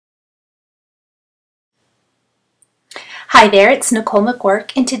Hi there, it's Nicole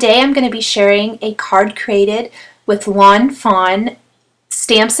McGurk, and today I'm going to be sharing a card created with Fawn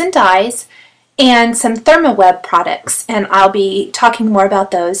stamps and dies and some Thermoweb products, and I'll be talking more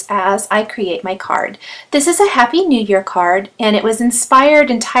about those as I create my card. This is a Happy New Year card, and it was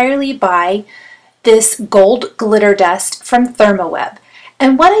inspired entirely by this gold glitter dust from Thermoweb.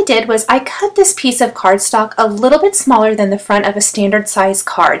 And what I did was I cut this piece of cardstock a little bit smaller than the front of a standard size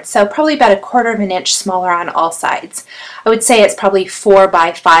card, so probably about 1/4 of an inch smaller on all sides. I would say it's probably 4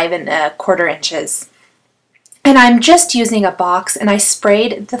 by 5¼ inches. And I'm just using a box, and I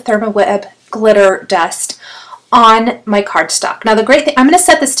sprayed the Thermoweb glitter dust on my cardstock. Now the great thing, I'm going to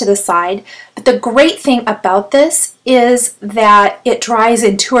set this to the side, but the great thing about this is that it dries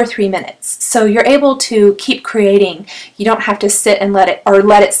in 2 or 3 minutes. So you're able to keep creating. You don't have to sit and let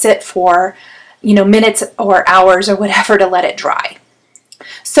it sit for, minutes or hours or whatever to let it dry.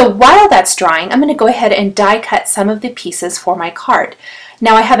 So while that's drying, I'm going to go ahead and die cut some of the pieces for my card.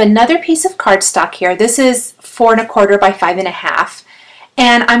 Now I have another piece of cardstock here. This is 4¼ by 5½,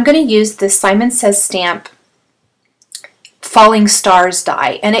 and I'm going to use this Simon Says stamp Falling Stars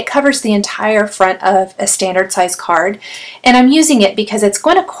die, and it covers the entire front of a standard size card, and I'm using it because it's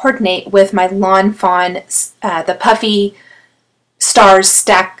going to coordinate with my Fawn, the Puffy Stars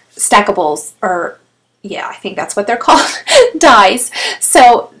stackables, or yeah, I think that's what they're called, dies.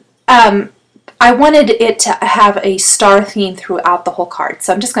 So I wanted it to have a star theme throughout the whole card,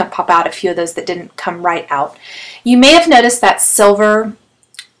 so I'm just going to pop out a few of those that didn't come right out. You may have noticed that silver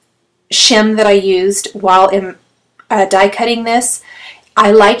shim that I used while in die cutting this.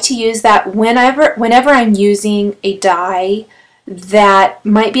 I like to use that whenever I'm using a die that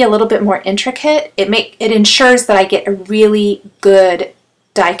might be a little bit more intricate. It ensures that I get a really good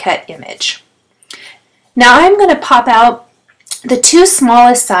die cut image. Now I'm going to pop out the 2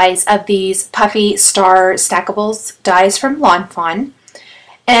 smallest size of these Puffy Star Stackables dies from Fawn,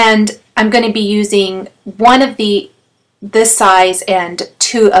 and I'm going to be using one of this size and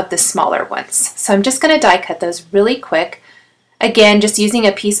 2 of the smaller ones. So I'm just going to die cut those really quick. Again, just using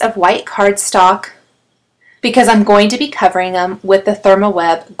a piece of white cardstock because I'm going to be covering them with the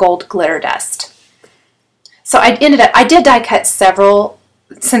Thermoweb gold glitter dust. So I did die cut several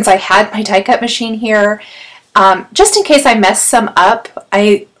since I had my die cut machine here. Just in case I mess some up,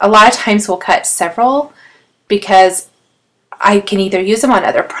 a lot of times will cut several because I can either use them on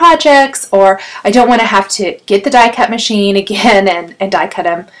other projects, or I don't want to have to get the die cut machine again and die cut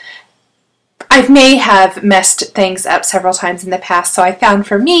them. I may have messed things up several times in the past, so I found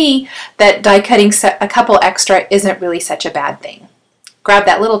for me that die cutting a couple extra isn't really such a bad thing. Grab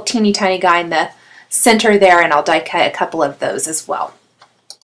that little teeny tiny guy in the center there, and I'll die cut a couple of those as well.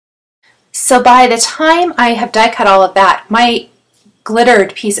 So by the time I have die cut all of that, my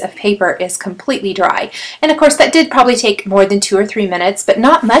glittered piece of paper is completely dry. And of course that did probably take more than 2 or 3 minutes, but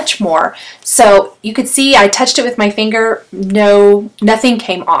not much more. So you could see I touched it with my finger, nothing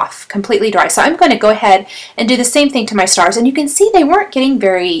came off, completely dry. So I'm going to go ahead and do the same thing to my stars, and you can see they weren't getting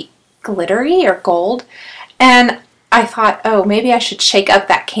very glittery or gold, and I thought, oh, maybe I should shake up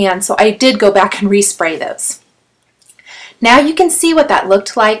that can, so I did go back and respray those. Now you can see what that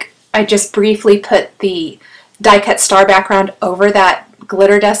looked like. I just briefly put the die cut star background over that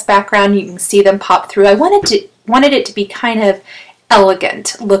glitter dust background. You can see them pop through. I wanted it to be kind of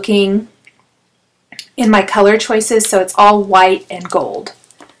elegant looking in my color choices, so it's all white and gold.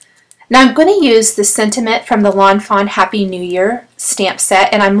 Now I'm going to use the sentiment from the Fawn Happy New Year stamp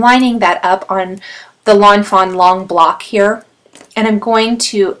set, and I'm lining that up on the Fawn long block here. And I'm going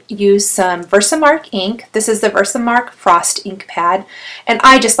to use some Versamark ink. This is the Versamark Frost ink pad, and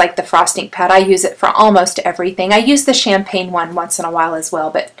I just like the Frost ink pad. I use it for almost everything. I use the champagne one once in a while as well,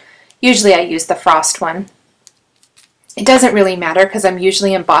 but usually I use the Frost one. It doesn't really matter because I'm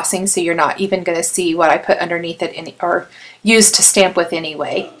usually embossing, so you're not even going to see what I put underneath it or use to stamp with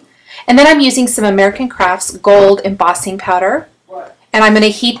anyway. And then I'm using some American Crafts gold embossing powder, and I'm going to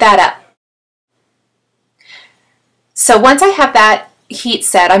heat that up. So once I have that heat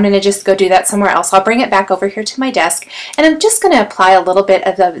set, I'm going to just go do that somewhere else. I'll bring it back over here to my desk, and I'm just going to apply a little bit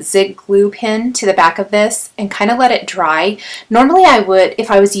of the Zig glue pen to the back of this and kind of let it dry. Normally I would, if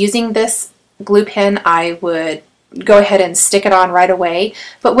I was using this glue pen, I would go ahead and stick it on right away.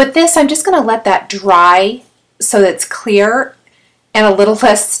 But with this, I'm just going to let that dry so that it's clear and a little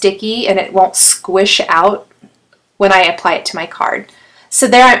less sticky, and it won't squish out when I apply it to my card. So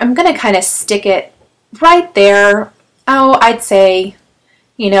there, I'm going to kind of stick it right there. Oh, I'd say,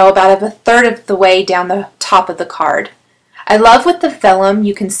 about 1/3 of the way down the top of the card. I love with the vellum,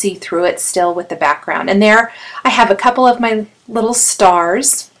 you can see through it still with the background. And there I have a couple of my little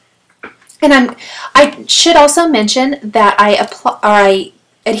stars. And I should also mention that I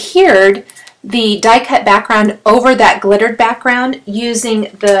adhered the die cut background over that glittered background using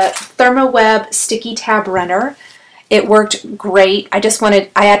the Thermoweb sticky tab runner. It worked great. I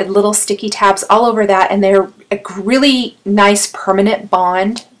added little sticky tabs all over that, and they're a really nice permanent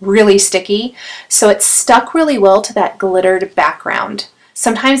bond, really sticky. So it stuck really well to that glittered background.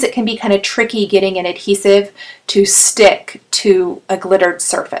 Sometimes it can be kind of tricky getting an adhesive to stick to a glittered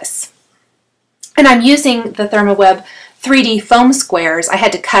surface. And I'm using the Thermoweb 3D foam squares. I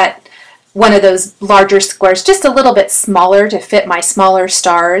had to cut one of those larger squares just a little bit smaller to fit my smaller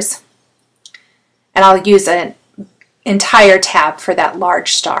stars. And I'll use an entire tab for that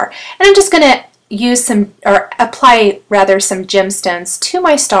large star. And I'm just going to use apply some gemstones to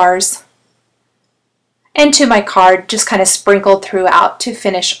my stars and to my card, just kind of sprinkled throughout to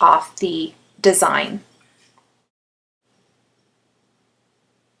finish off the design.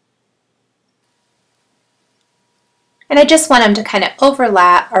 And I just want them to kind of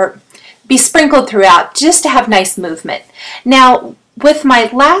overlap or be sprinkled throughout just to have nice movement. Now, with my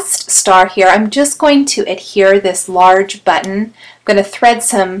last star here, I'm just going to adhere this large button. I'm going to thread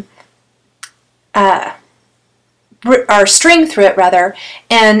some or string through it rather,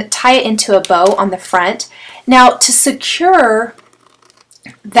 and tie it into a bow on the front. Now, to secure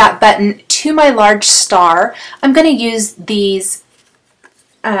that button to my large star, I'm going to use these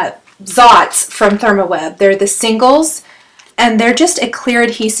Zots from Thermoweb. They're the singles, and they're just a clear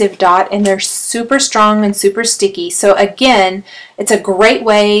adhesive dot, and they're super strong and super sticky. So again, it's a great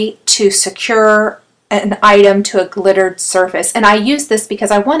way to secure an item to a glittered surface. And I use this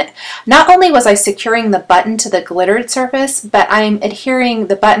because not only was I securing the button to the glittered surface, but I'm adhering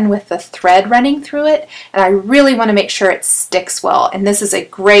the button with the thread running through it, and I really want to make sure it sticks well. And this is a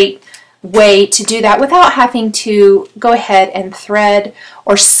great way to do that without having to go ahead and thread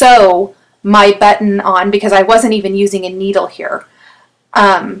or sew my button on, because I wasn't even using a needle here,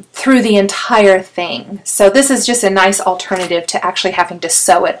 through the entire thing. So this is just a nice alternative to actually having to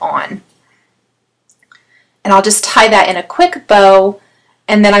sew it on. And I'll just tie that in a quick bow,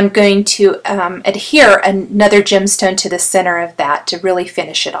 and then I'm going to adhere another gemstone to the center of that to really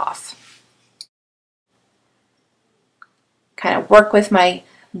finish it off. Kind of work with my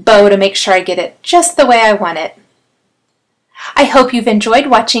bow to make sure I get it just the way I want it. I hope you've enjoyed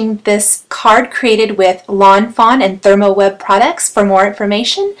watching this card created with Lawn Fawn and Thermoweb products. For more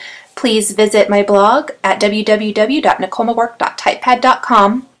information, please visit my blog at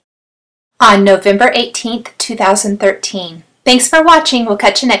www.nicolemawork.typepad.com on November 18th, 2013. Thanks for watching. We'll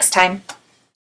catch you next time.